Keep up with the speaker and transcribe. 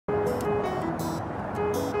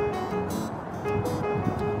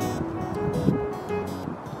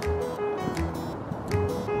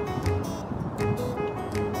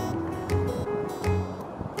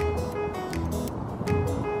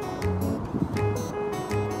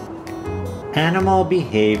Animal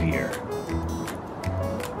behavior.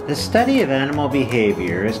 The study of animal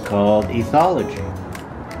behavior is called ethology.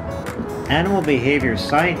 Animal behavior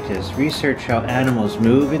scientists research how animals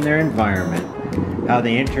move in their environment, how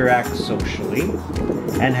they interact socially,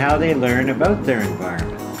 and how they learn about their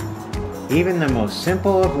environment. Even the most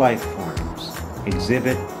simple of life forms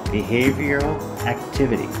exhibit behavioral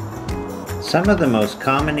activity. Some of the most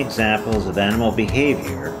common examples of animal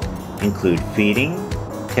behavior include feeding,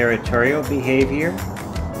 territorial behavior,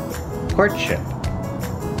 courtship,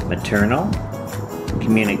 maternal,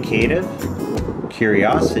 communicative,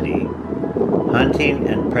 curiosity, hunting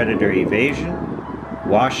and predator evasion,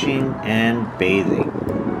 washing and bathing.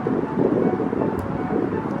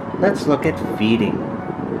 Let's look at feeding.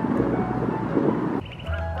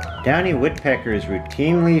 Downy woodpeckers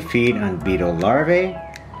routinely feed on beetle larvae,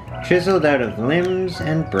 chiseled out of limbs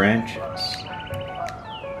and branches.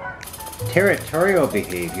 Territorial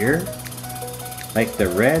behavior, like the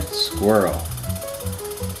red squirrel.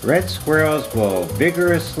 Red squirrels will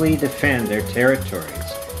vigorously defend their territories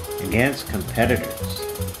against competitors.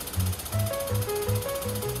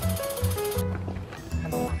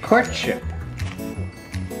 Courtship.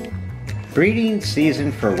 Breeding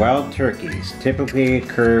season for wild turkeys typically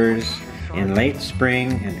occurs in late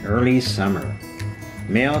spring and early summer.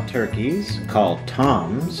 Male turkeys, called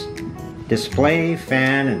toms, display,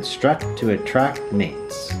 fan, and strut to attract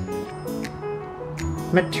mates.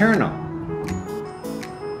 Maternal.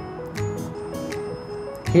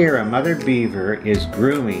 Here a mother beaver is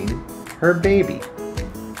grooming her baby.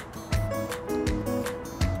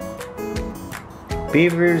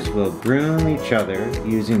 Beavers will groom each other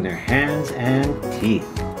using their hands and teeth.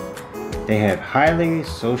 They have highly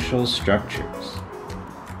social structures.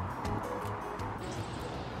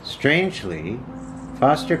 Strangely,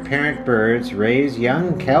 foster parent birds raise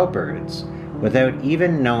young cowbirds without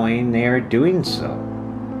even knowing they are doing so.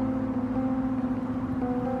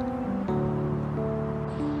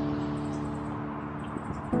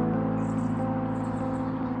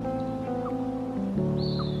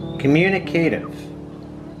 Communicative.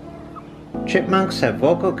 Chipmunks have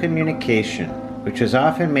vocal communication, which is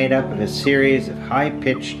often made up of a series of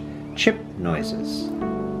high-pitched chip noises.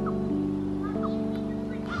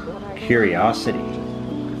 Curiosity.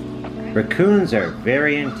 Raccoons are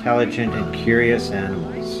very intelligent and curious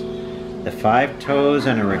animals. The 5 toes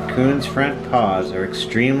on a raccoon's front paws are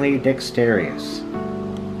extremely dexterous,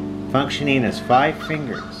 functioning as 5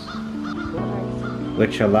 fingers,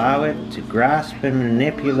 which allow it to grasp and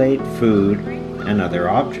manipulate food and other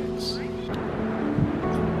objects.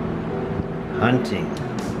 Hunting.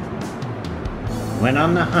 When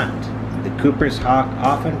on the hunt, the Cooper's hawk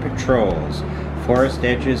often patrols forest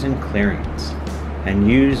edges and clearings, and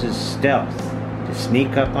uses stealth to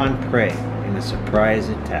sneak up on prey in a surprise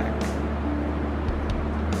attack.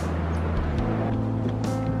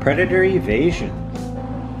 Predator evasion.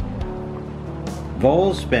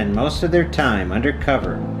 Voles spend most of their time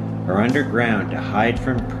undercover or underground to hide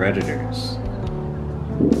from predators.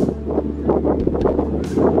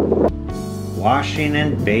 Washing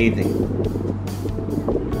and bathing.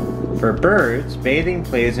 For birds, bathing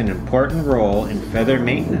plays an important role in feather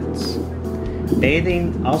maintenance.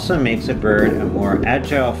 Bathing also makes a bird a more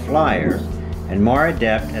agile flyer and more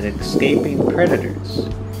adept at escaping predators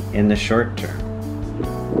in the short term.